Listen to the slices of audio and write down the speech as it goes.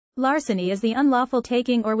Larceny is the unlawful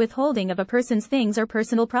taking or withholding of a person's things or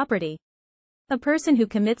personal property. A person who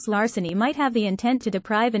commits larceny might have the intent to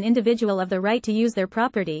deprive an individual of the right to use their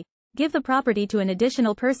property, give the property to an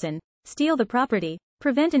additional person, steal the property,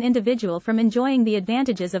 prevent an individual from enjoying the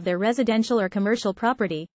advantages of their residential or commercial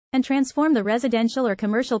property, and transform the residential or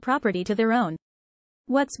commercial property to their own.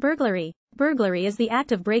 What's burglary? Burglary is the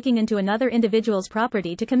act of breaking into another individual's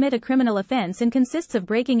property to commit a criminal offense and consists of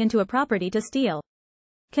breaking into a property to steal.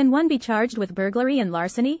 Can one be charged with burglary and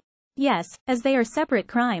larceny? Yes, as they are separate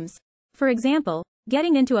crimes. For example,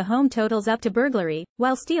 getting into a home totals up to burglary,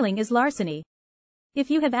 while stealing is larceny. If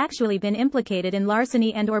you have actually been implicated in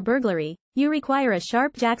larceny and/or burglary, you require a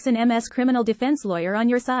sharp Jackson MS criminal defense lawyer on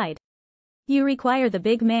your side. You require the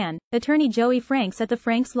big man, attorney Joey Franks at the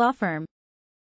Franks Law Firm.